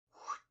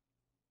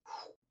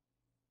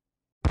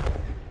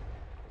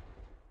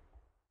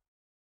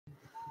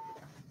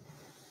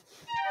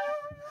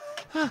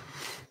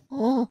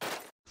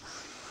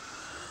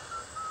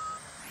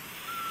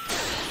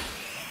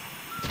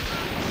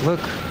Look,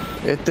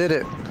 it did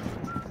it.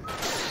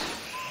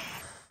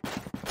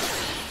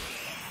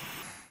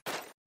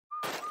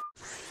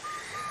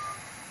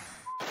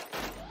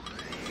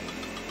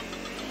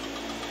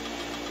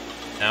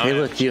 Now hey,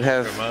 look, you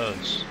have.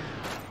 modes.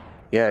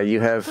 Yeah, you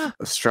have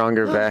a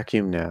stronger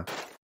vacuum now.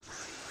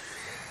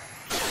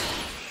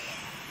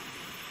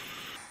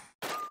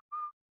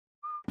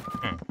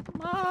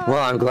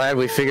 Well, I'm glad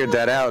we figured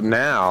that out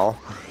now.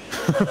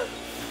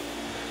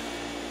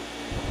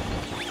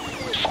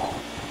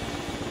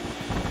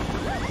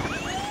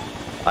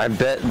 I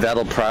bet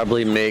that'll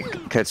probably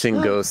make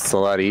catching ghosts a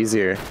lot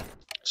easier.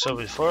 So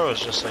before it was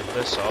just like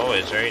this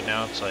always, right?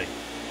 Now it's like...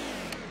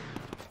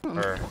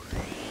 Or...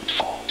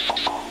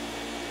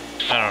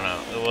 I don't know.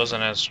 It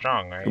wasn't as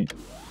strong, right?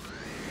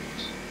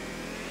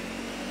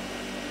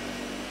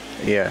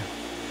 Yeah.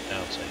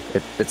 Now it's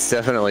like... It's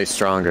definitely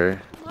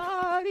stronger.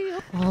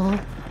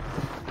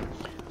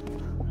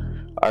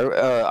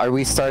 Are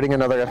we starting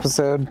another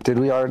episode? Did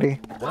we already?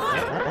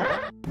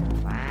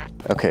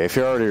 Okay, if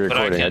you're already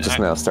recording, I just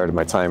now started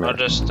my timer. I'll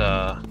just,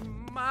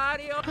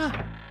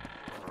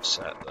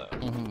 set that.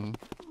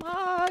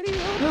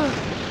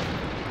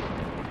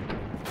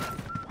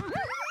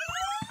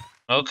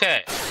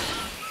 Okay.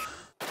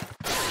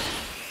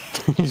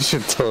 You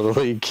should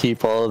totally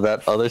keep all of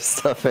that other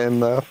stuff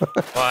in, though.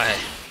 Why?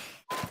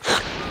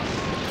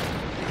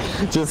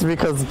 Just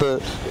because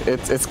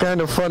it's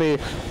kind of funny.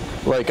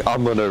 Like,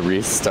 I'm gonna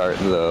restart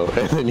though,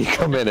 and then you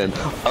come in and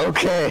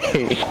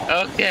okay.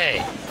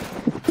 Okay.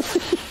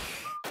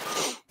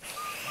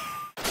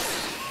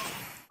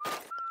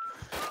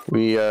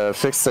 We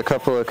fixed a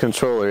couple of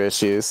controller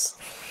issues,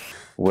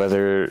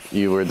 whether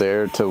you were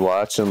there to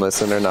watch and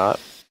listen or not.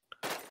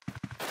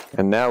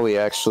 And now we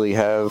actually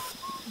have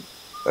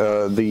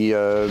the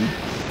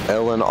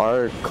L and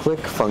R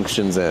click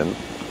functions in.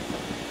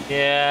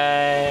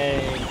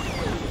 Yay!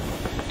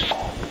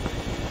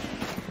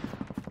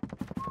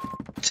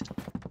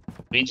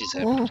 Luigi's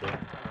happy too.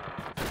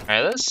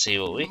 Alright, let's see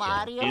what we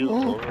can do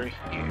over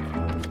here.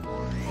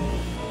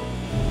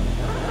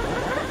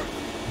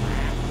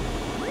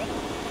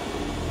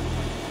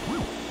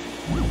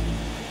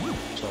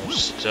 So I'm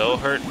still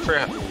hurt for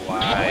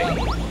why?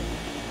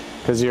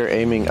 Because you're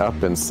aiming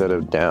up instead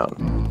of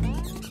down.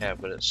 Yeah,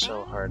 but it's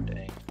so hard to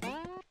aim.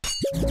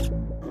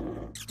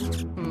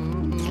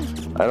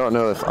 I don't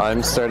know if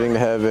I'm starting to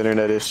have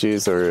internet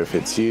issues or if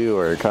it's you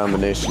or a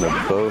combination of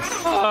both.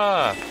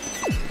 Ah!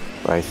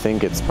 I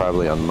think it's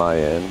probably on my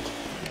end.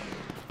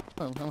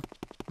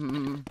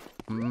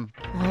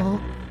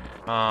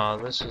 Oh,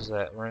 this is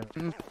that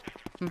room.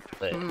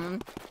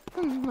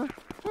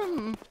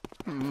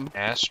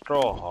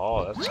 Astral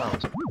Hall, that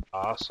sounds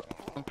awesome.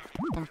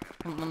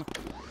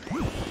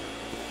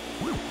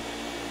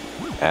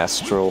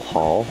 Astral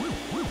Hall?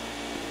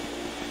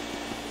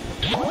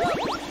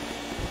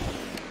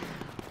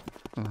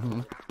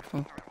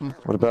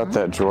 What about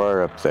that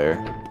drawer up there?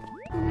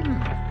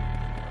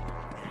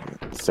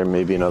 Is there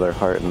maybe another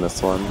heart in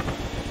this one?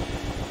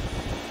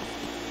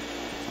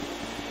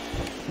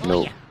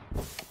 Nope.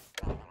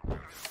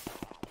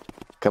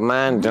 Come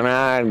on,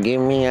 Gerard, give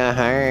me a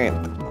heart.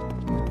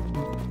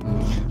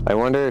 I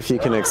wonder if you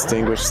can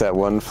extinguish that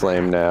one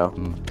flame now.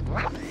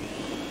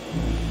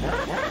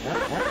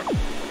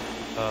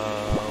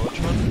 Which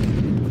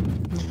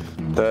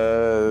one?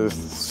 The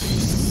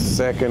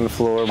second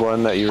floor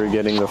one that you were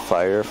getting the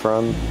fire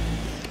from,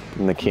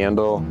 and the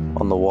candle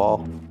on the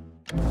wall.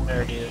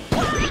 There it is.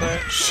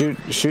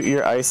 Shoot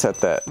your ice at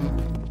that.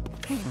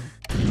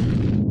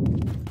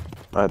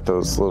 At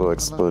those little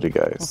explodey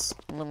guys.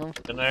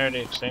 Didn't I already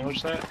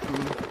extinguish that?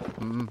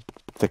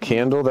 The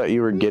candle that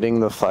you were getting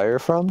the fire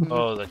from?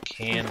 Oh, the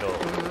candle.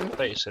 I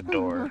thought you said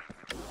door.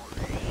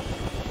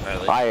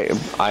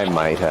 I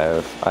might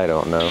have. I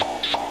don't know.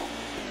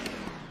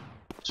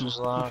 This was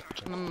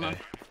locked. Okay.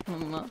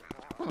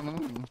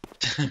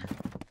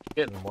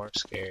 Getting more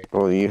scared.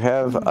 Well, you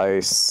have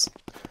ice,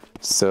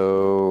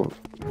 so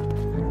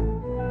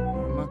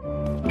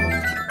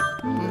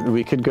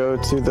we could go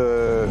to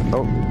the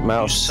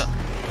mouse.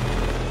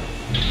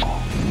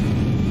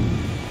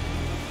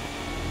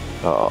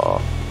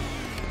 Oh.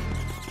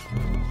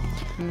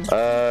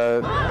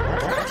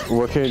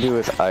 What can we do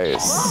with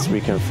ice? We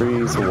can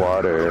freeze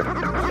water.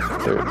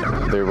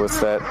 There was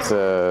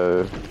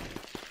that,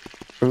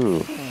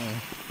 ooh.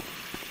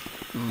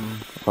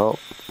 Well,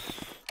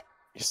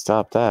 you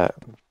stop that.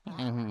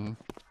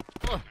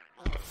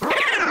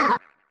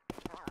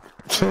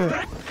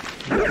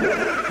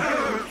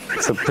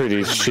 It's a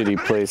pretty shitty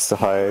place to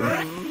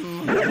hide.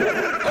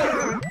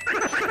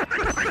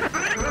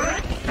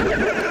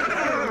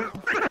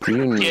 Do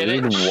you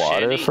need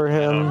water for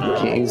him? You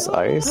can't use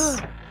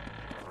ice?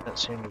 That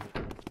seemed to be...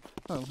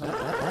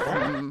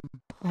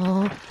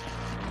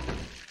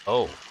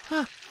 Oh.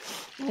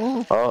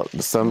 Oh,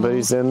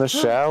 somebody's in the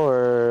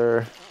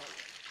shower.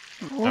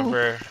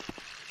 Remember,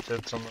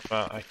 said something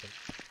about I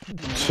can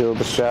chill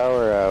the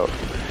shower out.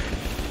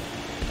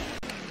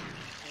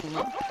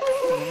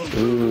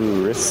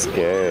 Ooh,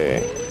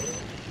 risque.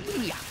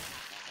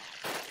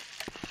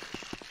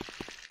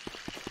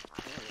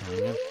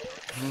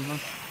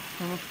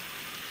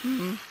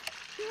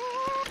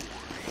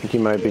 I think you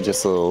might be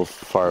just a little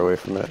far away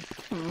from it.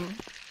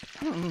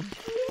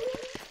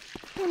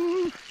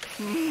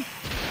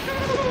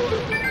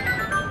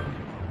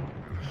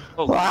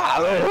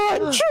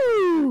 Oh,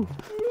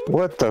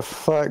 what the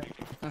fuck?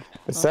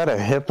 Is that a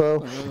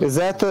hippo? Is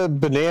that the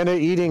banana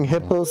eating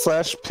hippo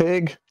slash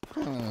pig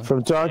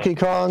from Donkey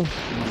Kong?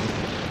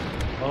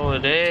 oh,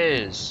 it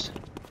is.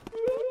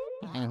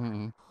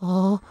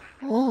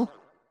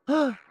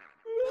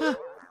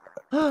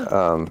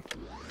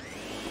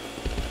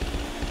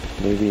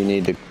 Maybe you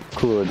need to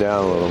cool it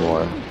down a little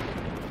more.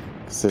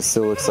 Cause it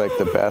still looks like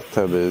the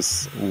bathtub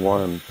is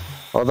warm.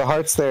 Oh, the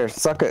heart's there.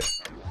 Suck it.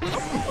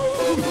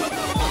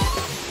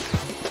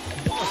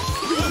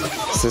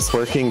 Is this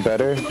working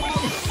better? I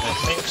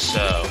think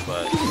so,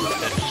 but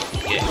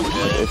it's getting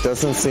good. It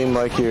doesn't seem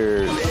like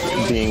you're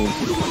being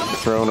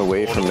thrown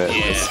away from it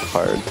Yeah. as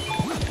hard.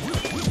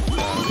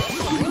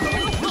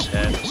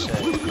 Sad to say.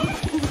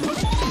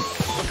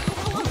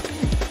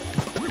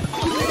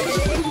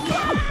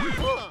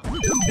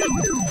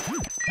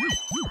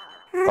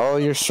 Oh,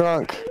 you're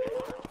shrunk.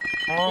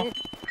 Oh.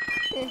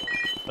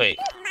 Wait.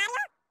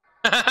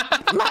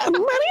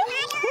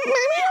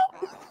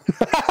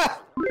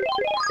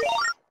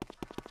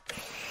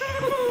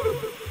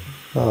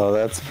 Oh,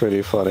 that's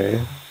pretty funny.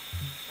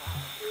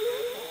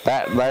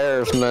 That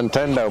there's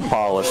Nintendo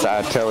polish,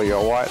 I tell you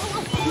what.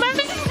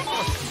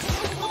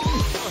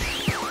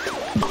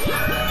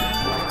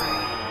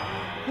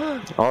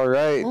 All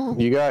right,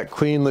 you got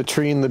Queen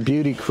Latrine, the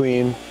beauty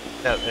queen.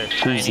 Got their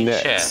tiny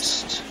next?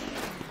 chest.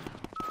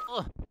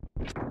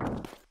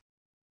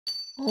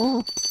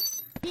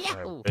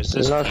 Where's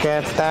this? Look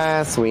at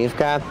this, we've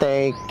got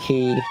the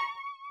key.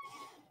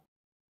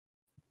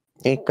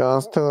 It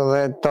goes to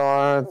the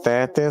door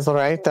that is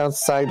right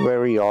outside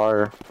where we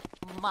are.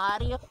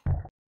 Mario.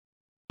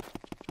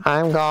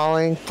 I'm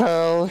going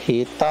to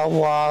hit the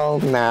wall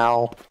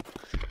now.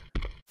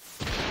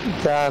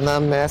 Gonna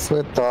mess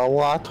with the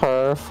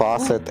water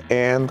faucet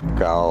and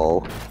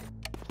go.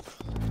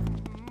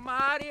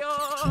 Mario.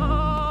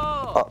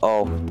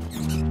 Uh-oh.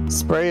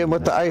 Spray him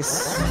with the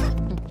ice.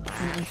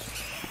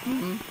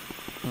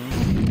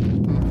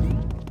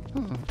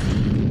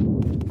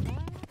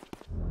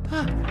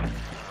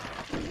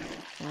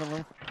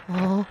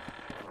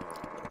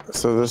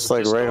 So this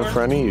like right in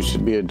front of you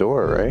should be a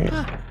door, right?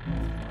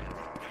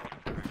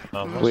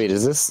 Wait,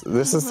 is this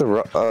is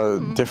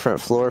the different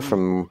floor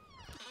from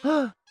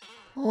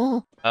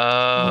Oh,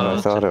 I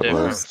it's thought a it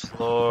different was.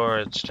 floor.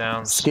 It's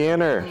down.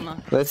 Scanner?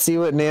 Let's see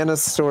what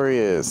Nana's story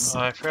is. Oh,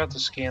 I forgot to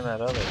scan that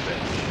other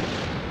bitch.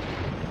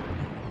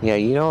 Yeah,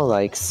 you don't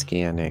like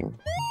scanning.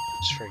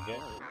 Just forget.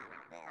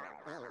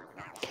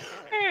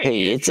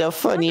 Hey, it's a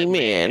funny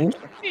man.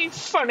 Hey,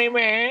 funny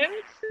man.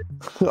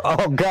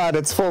 Oh god,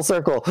 it's full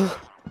circle.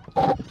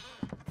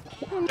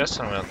 Guess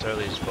I'm gonna throw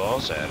these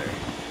balls at her.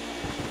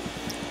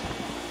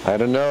 I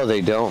don't know,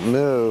 they don't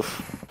move.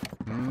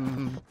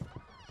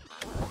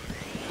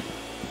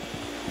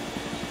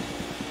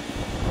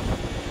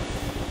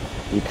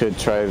 You could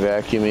try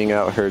vacuuming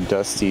out her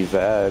dusty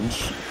vag.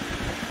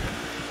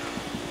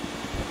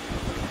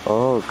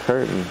 Oh,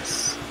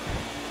 curtains.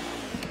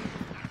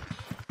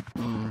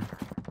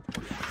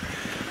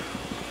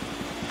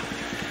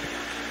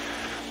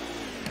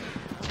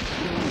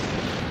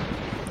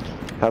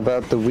 How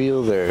about the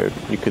wheel there?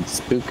 You could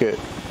spook it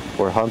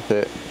or hump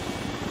it.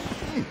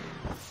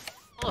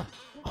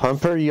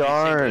 Hump her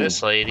yarn.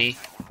 This lady.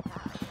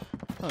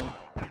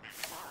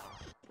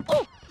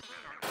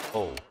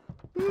 Oh.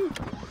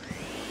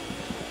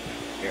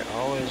 You're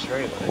always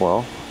right. Lady.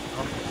 Well.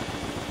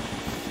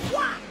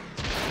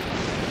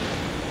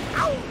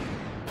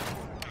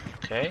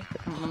 Okay.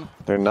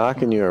 They're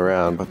knocking you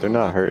around, but they're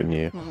not hurting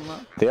you.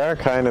 They are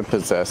kind of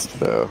possessed,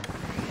 though.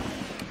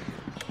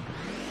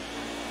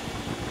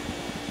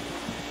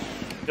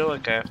 I feel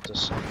like I have to.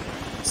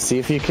 See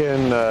if you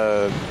can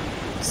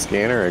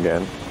scan her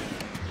again.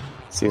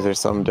 See if there's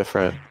something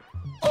different.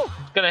 It's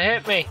gonna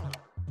hit me.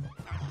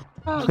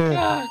 Oh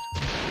god.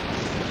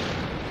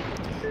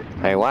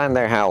 I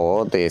wonder how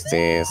old this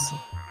is.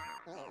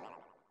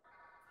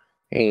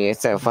 Hey,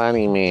 it's a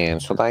funny man.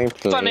 Should I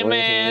play Funny with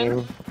man.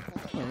 him?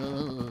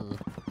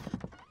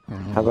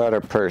 How about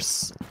her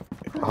purse?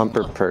 Hump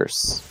her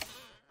purse.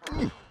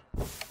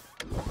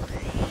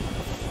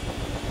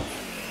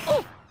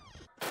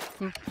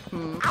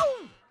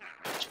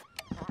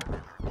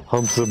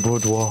 Hump the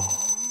boudoir.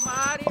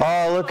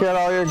 Oh, look at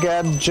all your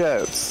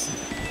gadgets.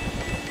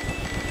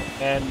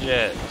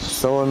 Gadgets.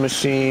 Sewing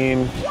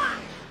machine.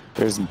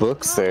 There's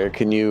books there.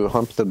 Can you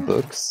hump the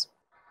books?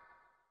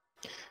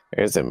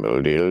 There's a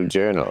little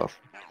journal.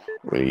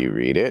 Will you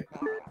read it?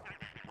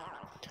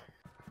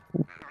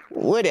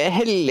 What a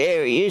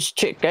hilarious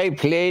trick I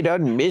played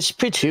on Miss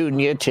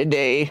Petunia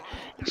today.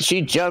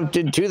 She jumped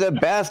into the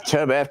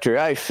bathtub after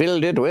I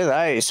filled it with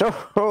ice.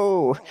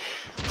 Oh,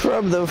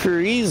 from the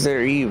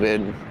freezer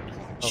even.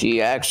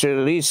 She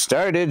actually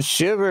started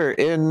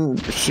shivering.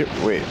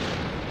 Wait.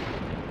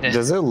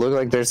 Does it look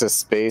like there's a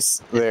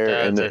space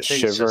there and it's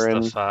shivering?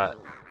 It's just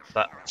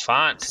the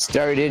font.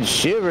 Started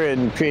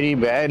shivering pretty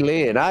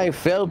badly, and I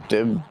felt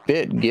a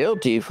bit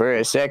guilty for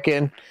a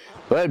second.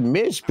 But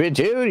Miss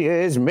Petunia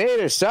is made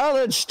of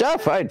solid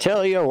stuff, I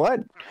tell you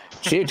what.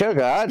 She took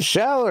a hot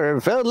shower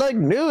and felt like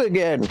new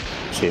again.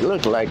 She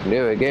looked like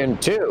new again,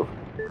 too.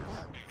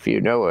 If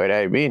you know what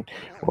I mean.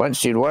 Once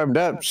she'd warmed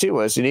up, she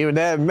wasn't even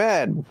that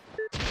mad.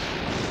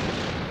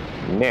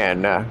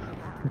 Nana.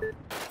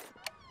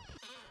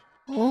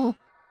 Do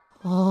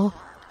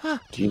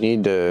you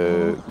need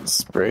to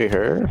spray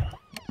her?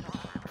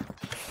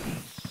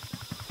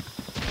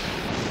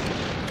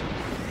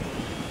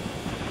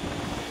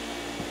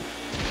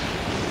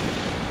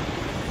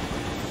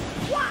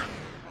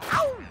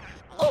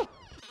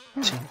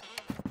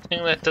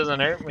 Thing that doesn't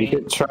hurt me.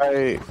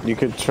 You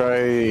could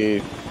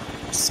try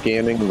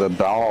scanning the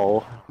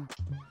doll.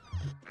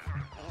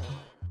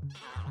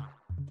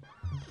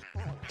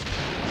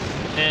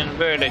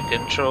 Inverted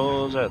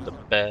controls are the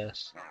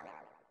best.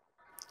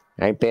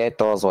 I bet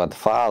those would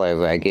fall if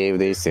I gave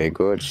this a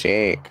good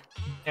shake.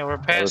 Yeah, we're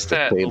past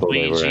that,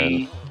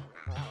 Luigi.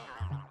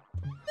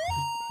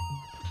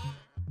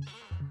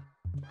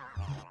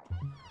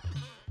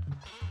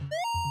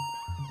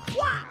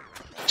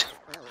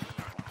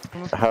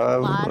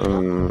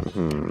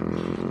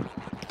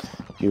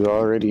 You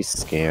already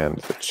scanned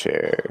the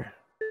chair.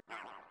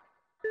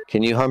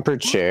 Can you hump her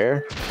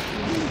chair?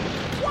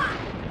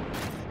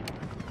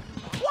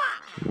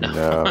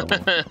 No.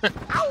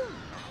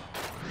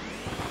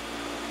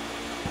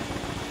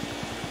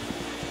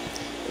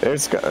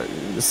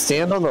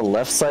 Stand on the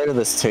left side of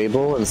this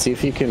table and see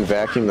if you can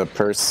vacuum the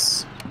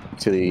purse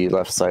to the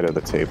left side of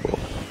the table.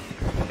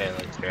 Okay,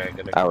 let's drag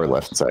it across. Our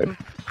left side.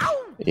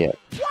 Yeah.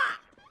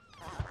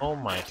 Oh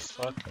my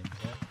fucking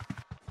god.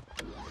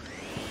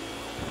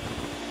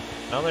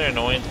 Another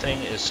annoying thing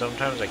is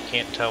sometimes I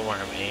can't tell where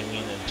I'm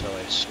aiming until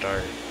I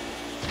start.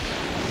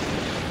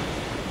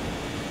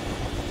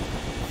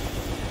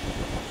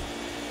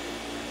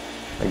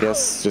 I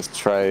guess just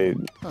try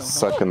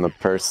sucking the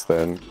purse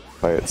then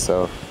by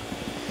itself.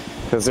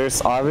 Because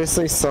there's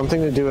obviously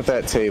something to do with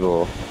that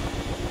table.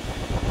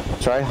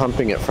 Try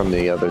humping it from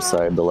the other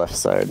side, the left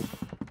side.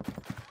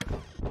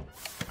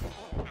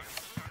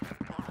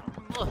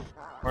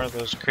 Where are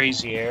those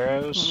crazy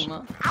arrows?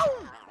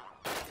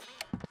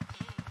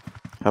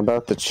 How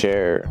about the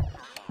chair?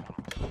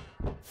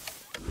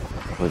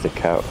 Or the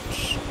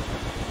couch?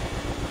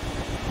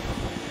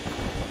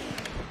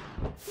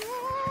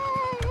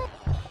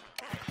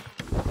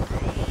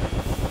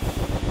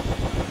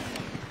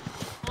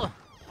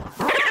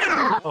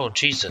 Oh,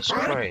 Jesus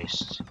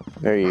Christ.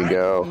 There you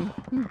go.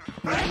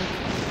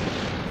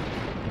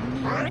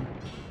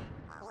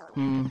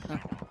 You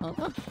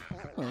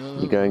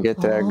gonna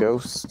get that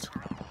ghost?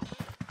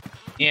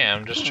 Yeah,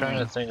 I'm just trying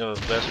to think of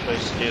the best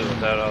place to do it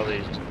without all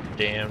these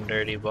damn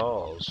dirty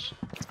balls.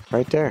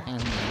 Right there.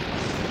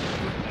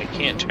 I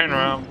can't turn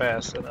around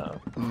fast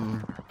enough.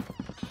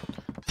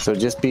 So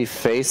just be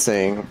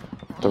facing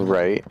the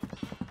right,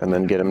 and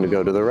then get him to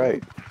go to the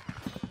right.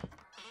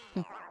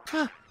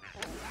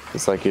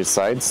 It's like you're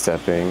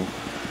sidestepping.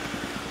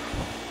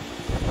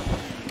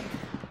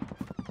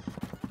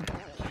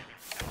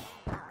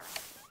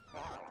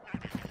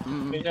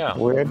 Where'd he go?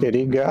 Where did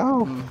he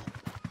go?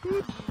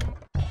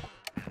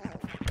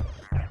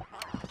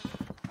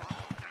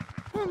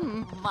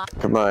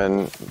 Come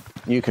on,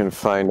 you can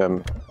find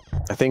him.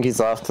 I think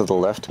he's off to the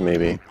left,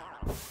 maybe.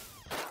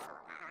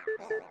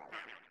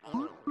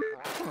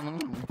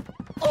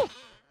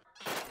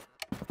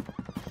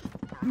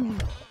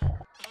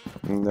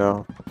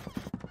 No.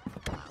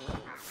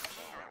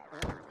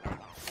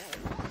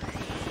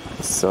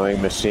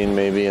 Sewing machine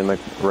maybe in the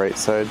right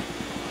side.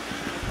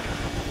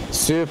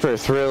 Super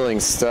thrilling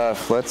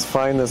stuff. Let's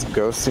find this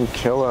ghost and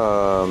kill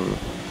him.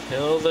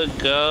 Kill the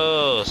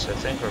ghost. I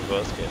think we're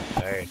both getting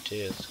tired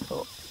too. It's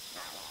cool.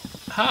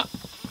 Huh?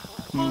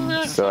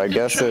 So I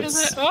guess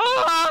it's...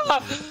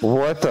 Ah!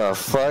 What the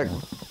fuck?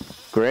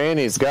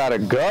 Granny's gotta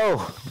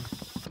go.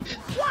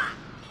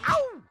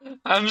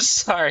 I'm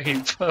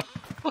sorry, but...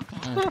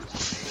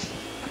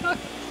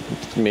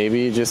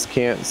 Maybe you just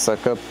can't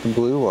suck up the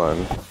blue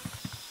one.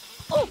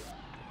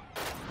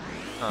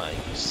 Oh,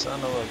 you son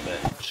of a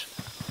bitch.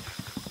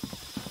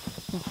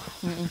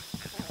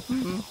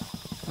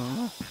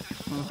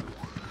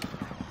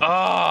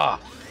 Ah!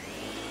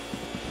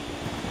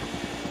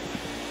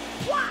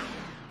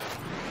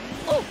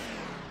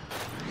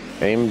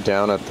 Aim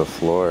down at the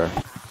floor.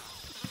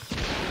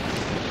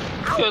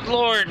 Good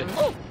lord!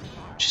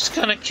 She's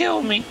gonna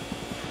kill me!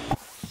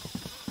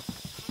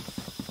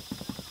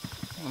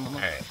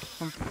 Alright.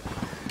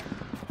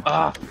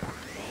 Ah!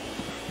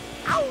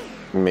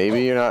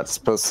 Maybe you're not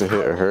supposed to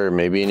hit her.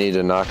 Maybe you need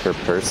to knock her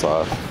purse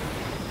off.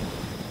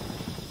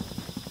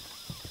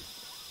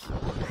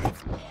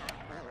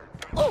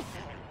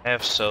 I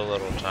have so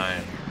little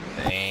time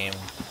to aim,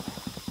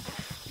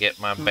 get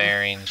my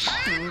bearings.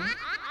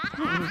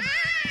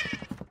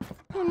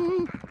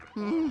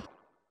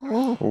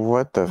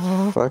 What the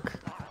fuck?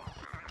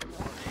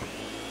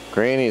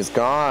 Granny's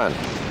gone.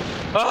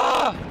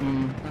 Ah!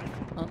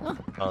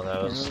 Oh,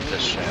 that was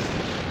this shit.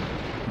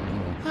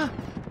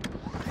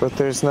 But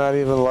there's not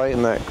even light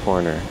in that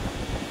corner.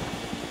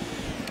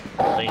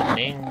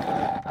 Lightning.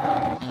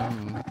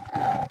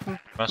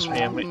 Must be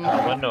a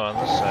window on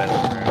this side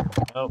of the room.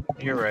 Oh,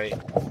 you're right.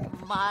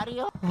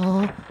 Mario.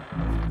 Alright,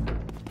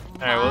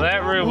 well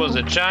that room was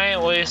a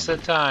giant waste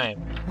of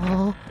time.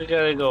 We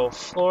gotta go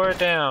floor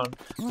down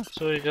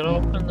so we can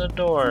open the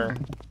door.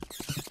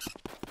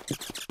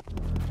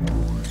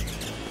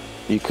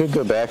 You could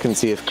go back and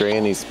see if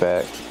Granny's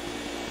back.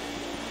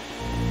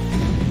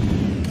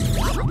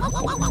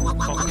 Oh,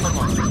 come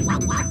on.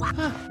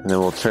 And then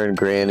we'll turn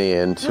Granny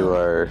into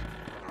our...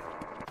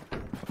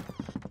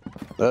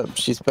 Oh,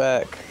 she's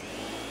back.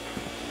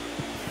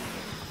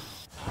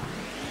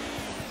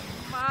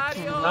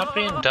 Not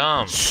being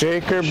dumb.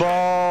 Shaker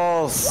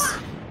balls!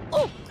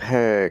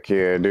 Heck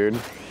yeah, dude.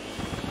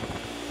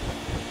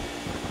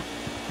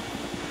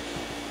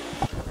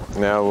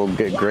 Now we'll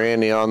get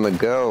Granny on the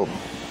go.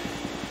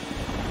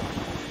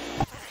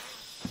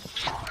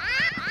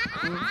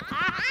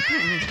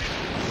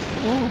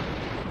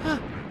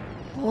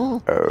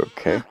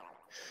 Okay.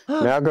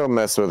 Now go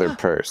mess with her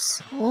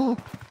purse. You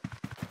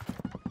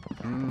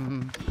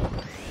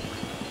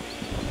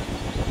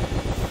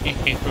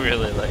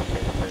really like it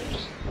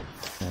first.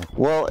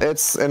 Well,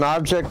 it's an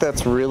object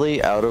that's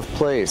really out of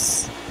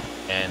place.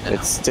 And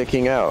It's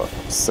sticking out,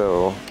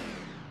 so...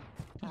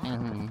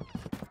 wait.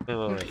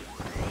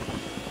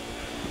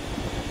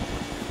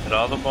 Did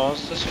all the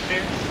balls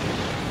disappear?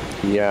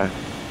 Yeah.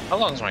 How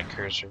long's my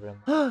cursor been?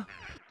 Good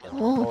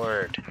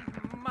Lord.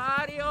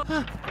 Mario.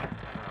 I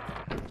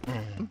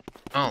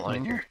don't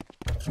like her.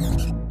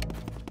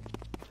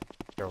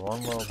 For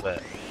one little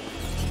bit.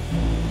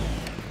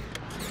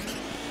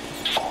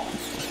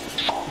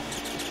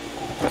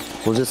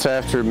 We'll just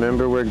have to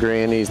remember where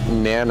Granny's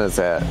Nana's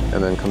at,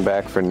 and then come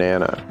back for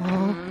Nana.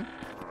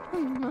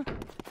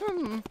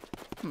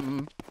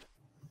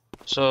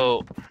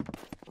 So...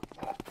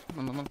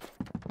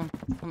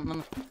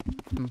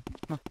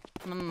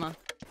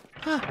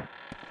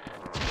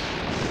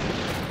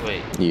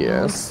 Wait,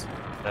 Yes.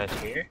 that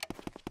here?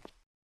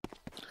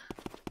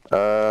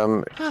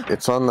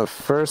 It's on the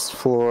first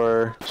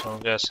floor. So I'm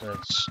guessing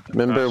it's...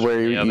 Remember across where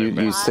from the other you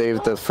bed.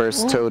 saved the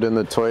first toad in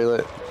the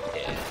toilet?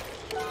 Yeah.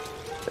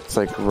 It's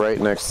like right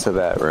next to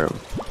that room.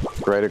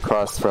 Right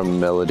across from I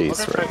Melody's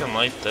wonder if I room. can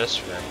light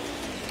this room.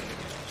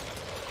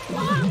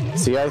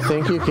 See, I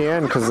think you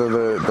can because of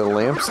the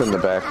lamps in the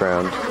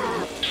background.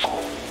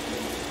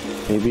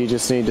 Maybe you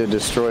just need to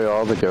destroy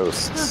all the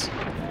ghosts.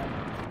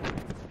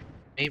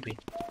 Maybe.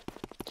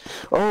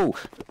 Oh!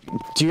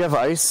 Do you have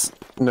ice?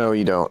 No,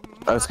 you don't.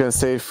 I was gonna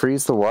say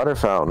freeze the water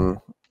fountain.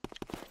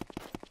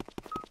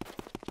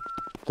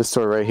 This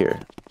door right here.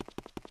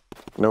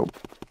 Nope.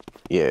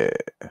 Yeah.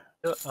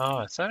 Oh,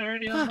 is that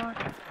already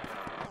unlocked?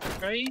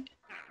 Right?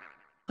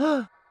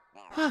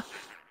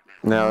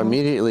 Now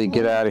immediately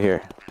get out of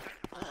here.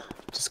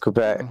 Just go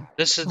back.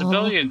 This is the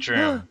billiards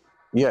room.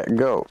 Yeah,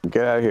 go.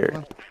 Get out of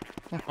here.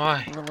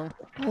 Why?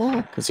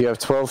 Because you have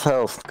 12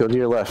 health. Go to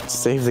your left.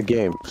 Save the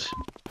game.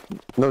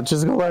 No,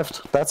 just go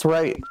left. That's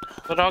right.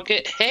 But I'll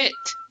get hit!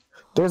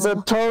 There's a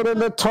toad in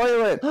the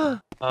toilet! Oh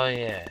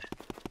yeah.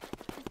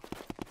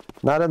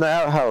 Not in the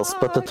outhouse,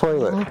 but the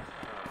toilet.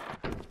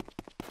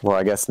 Well,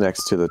 I guess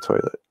next to the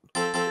toilet.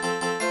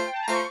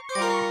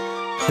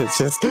 It's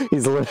just,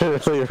 he's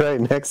literally right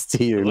next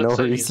to you. It No looks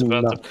like he's reason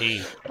about not. to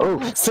pee. Oh,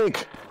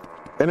 sink!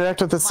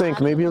 Interact with the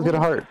sink. Maybe you'll get a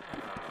heart.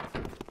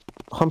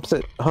 Hump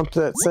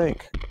that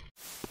sink.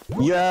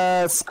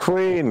 Yes,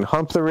 queen!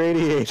 Hump the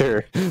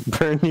radiator.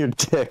 Burn your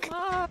dick.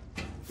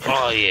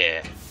 Oh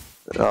yeah.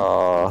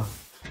 Aw.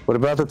 What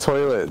about the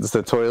toilet? Is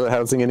the toilet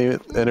housing any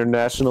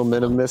international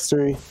men of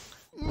mystery?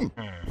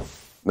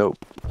 Nope.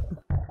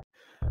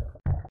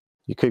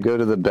 You could go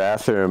to the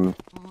bathroom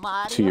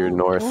to your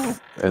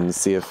north and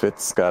see if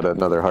it's got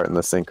another heart in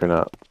the sink or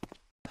not.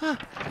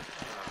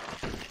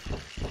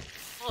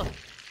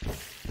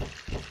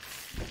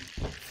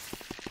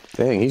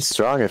 Dang, he's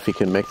strong if he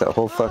can make that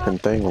whole fucking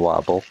thing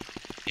wobble.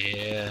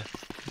 Yeah.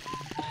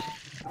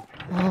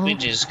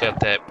 Luigi's got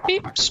that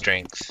beep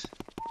strength.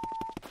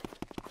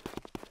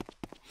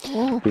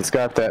 He's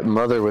got that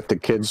mother with the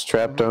kids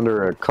trapped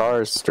under a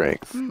car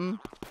strength. Am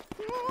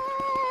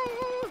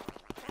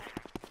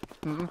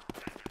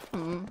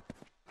I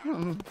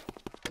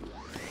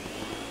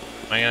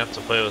gonna have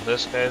to play with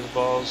this guy's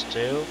balls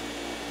too?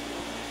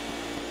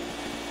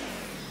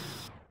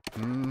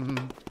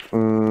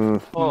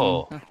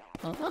 Oh,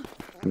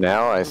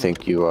 Now I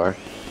think you are.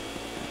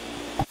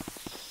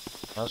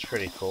 that's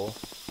pretty cool.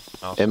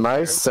 Am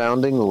I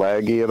sounding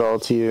laggy at all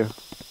to you?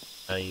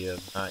 No, you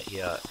have not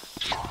yet.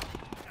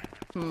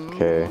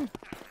 Okay.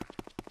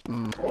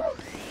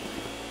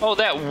 Oh,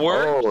 that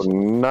worked! Oh,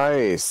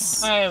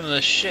 nice. I am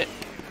the shit.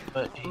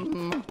 But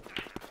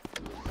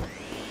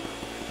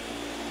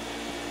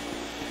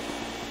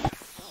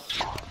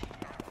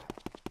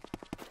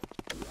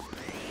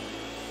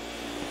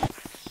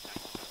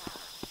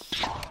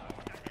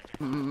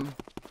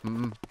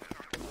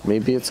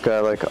Maybe it's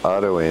got like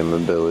auto aim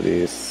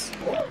abilities.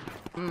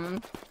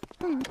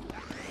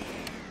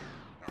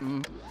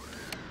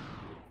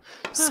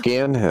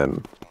 Scan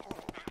him.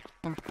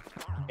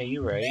 Hey,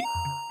 you right.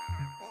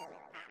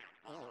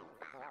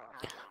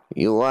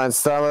 You want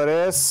some of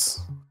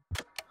this?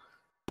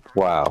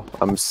 Wow,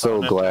 I'm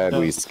so glad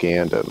we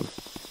scanned him.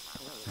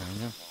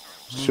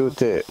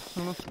 Shoot it.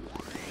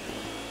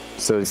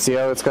 So see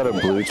how it's got a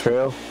blue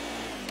trail?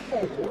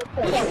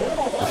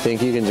 I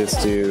think you can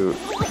just do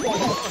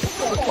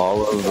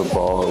all of the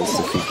balls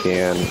if you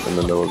can, and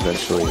then they'll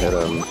eventually hit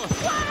him.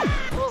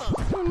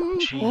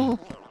 Gee.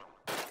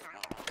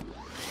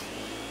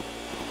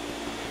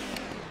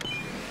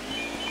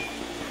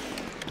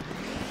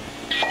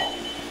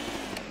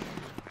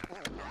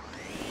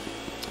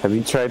 Have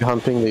you tried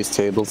humping these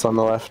tables on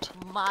the left?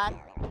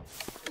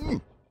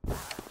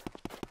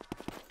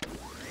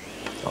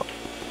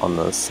 On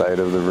the side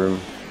of the room?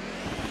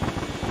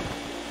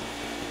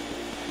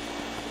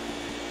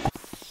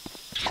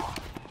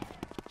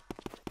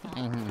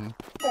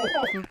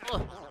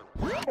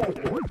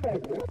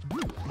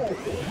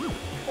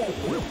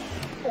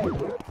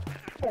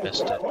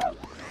 Missed it. Oh,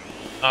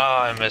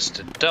 I missed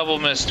it. Double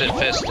missed it,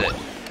 fist it.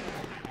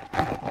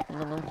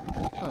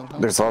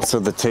 There's also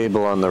the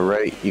table on the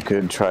right you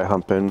could try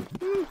humping.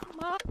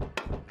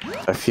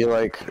 I feel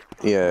like,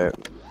 yeah,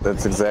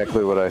 that's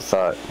exactly what I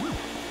thought.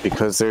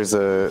 Because there's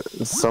a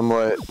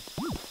somewhat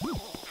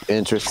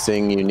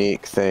interesting,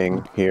 unique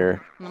thing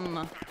here.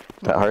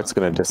 That heart's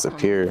gonna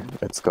disappear.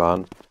 It's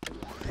gone.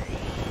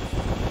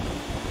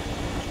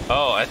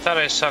 Oh, I thought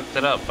I sucked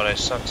it up, but I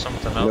sucked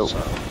something else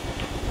up.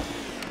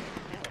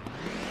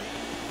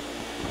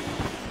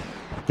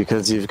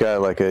 Because you've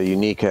got like a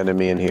unique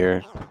enemy in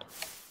here.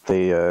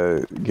 They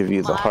give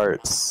you the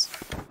hearts.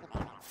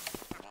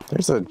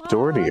 There's a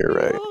door to your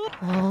right.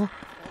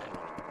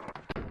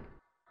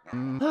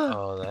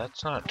 Oh,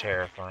 that's not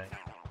terrifying.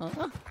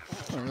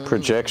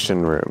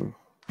 Projection room.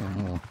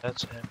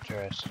 That's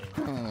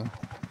interesting.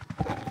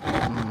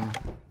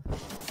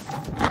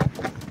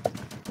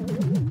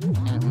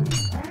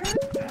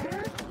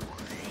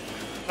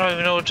 I don't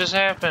even know what just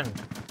happened.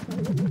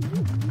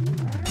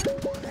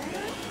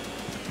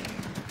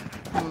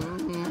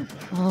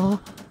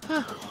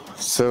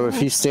 So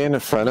if you stand in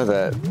front of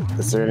that,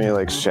 is there any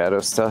like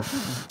shadow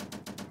stuff?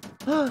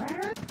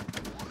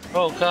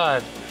 Oh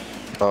god.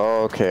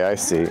 Oh, okay, I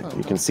see.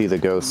 You can see the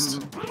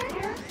ghost.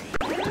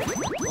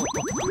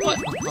 What?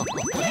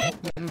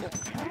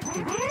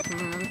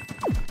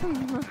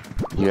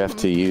 You have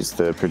to use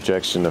the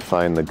projection to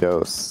find the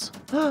ghost.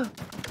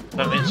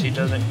 That means he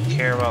doesn't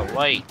care about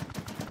light.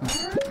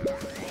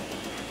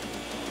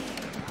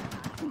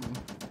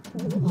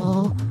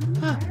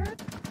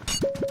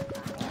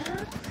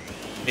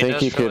 I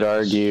think you could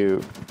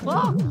argue.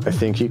 I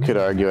think you could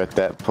argue at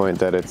that point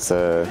that it's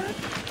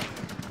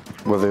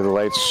whether the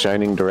light's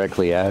shining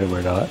directly at him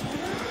or not.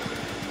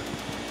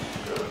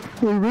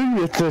 Well,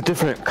 maybe it's a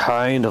different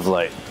kind of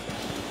light.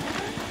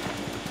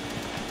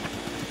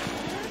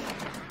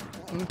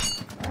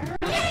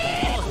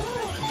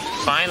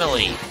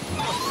 Finally!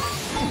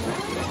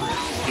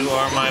 You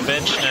are my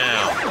bench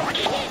now.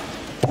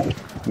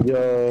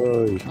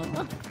 Yay!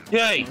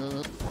 Yay!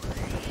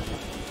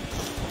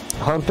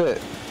 Hump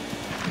it.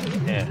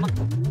 Yeah.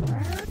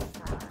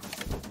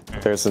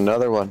 There's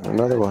another one.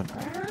 Another one.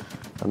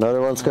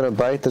 Another one's gonna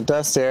bite the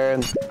dust,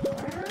 Aaron.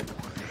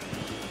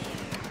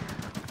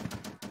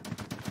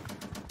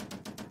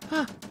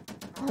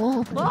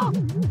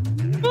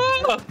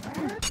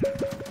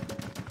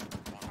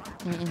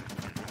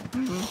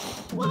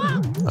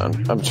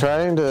 I'm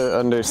trying to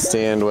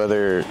understand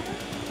whether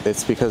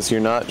it's because you're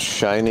not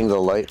shining the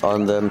light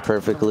on them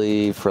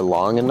perfectly for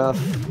long enough,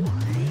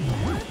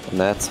 and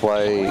that's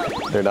why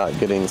they're not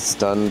getting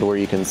stunned where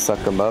you can suck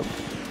them up.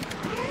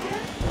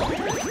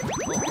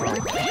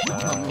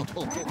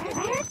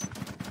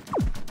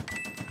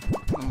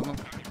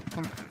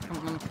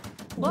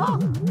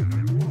 What?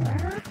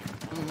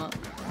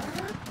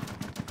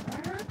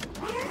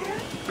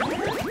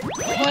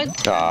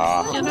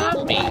 Ah. Get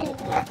off me!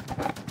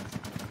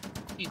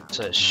 Piece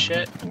of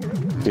shit.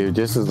 Dude,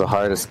 this is the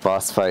hardest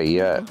boss fight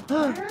yet.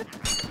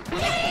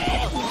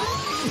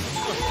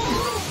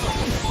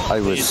 I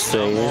was Please,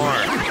 saying, no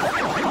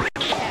more.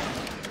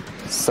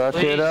 suck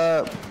Please. it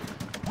up.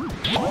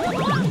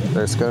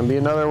 There's gonna be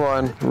another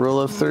one.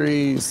 Rule of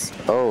threes.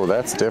 Oh,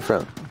 that's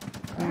different.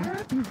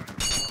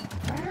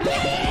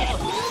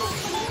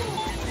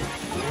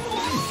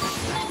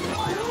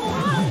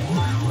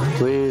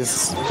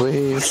 Please,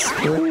 please,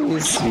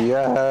 please,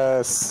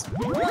 yes.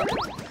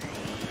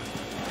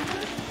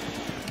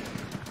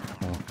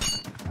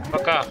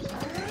 Fuck off.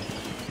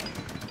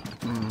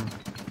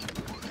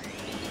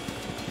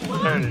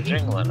 Started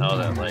jingling. Oh,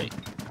 that light.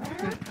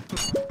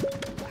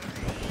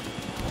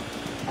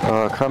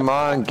 Oh, come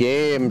on,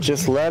 game.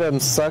 Just let him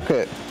suck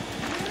it.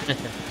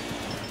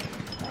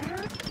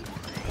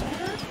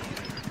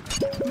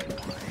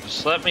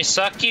 Just let me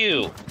suck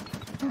you.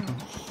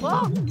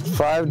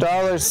 $5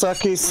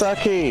 sucky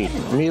sucky.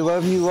 Me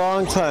love you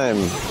long time.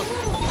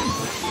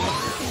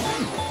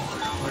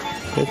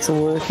 It's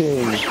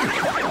working.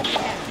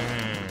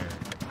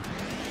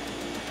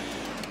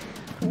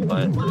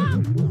 What?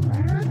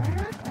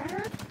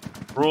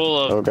 Rule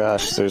of... Oh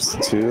gosh, there's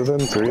 2 of them,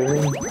 3 of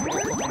them?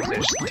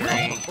 There's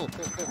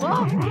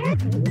 3.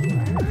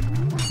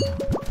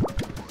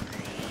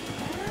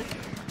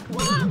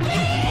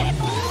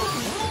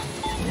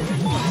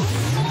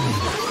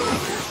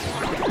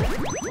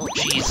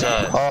 Jesus.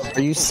 Oh,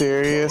 are you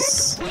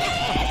serious? You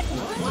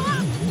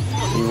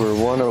were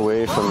 1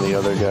 away from the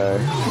other guy.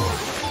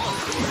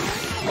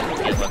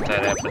 Can't let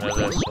that happen to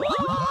this one.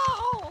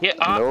 Yeah,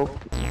 Nope.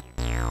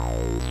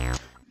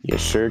 You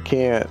sure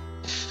can't.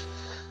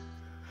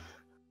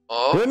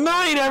 Oh, Good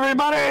night,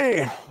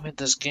 everybody! why did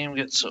this game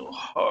get so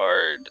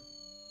hard?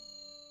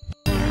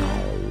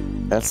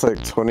 That's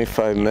like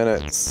 25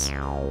 minutes.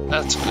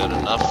 That's good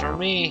enough for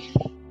me.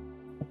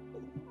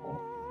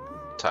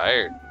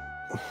 Tired.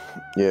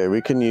 Yeah,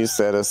 we can use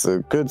that as a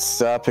good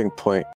stopping point.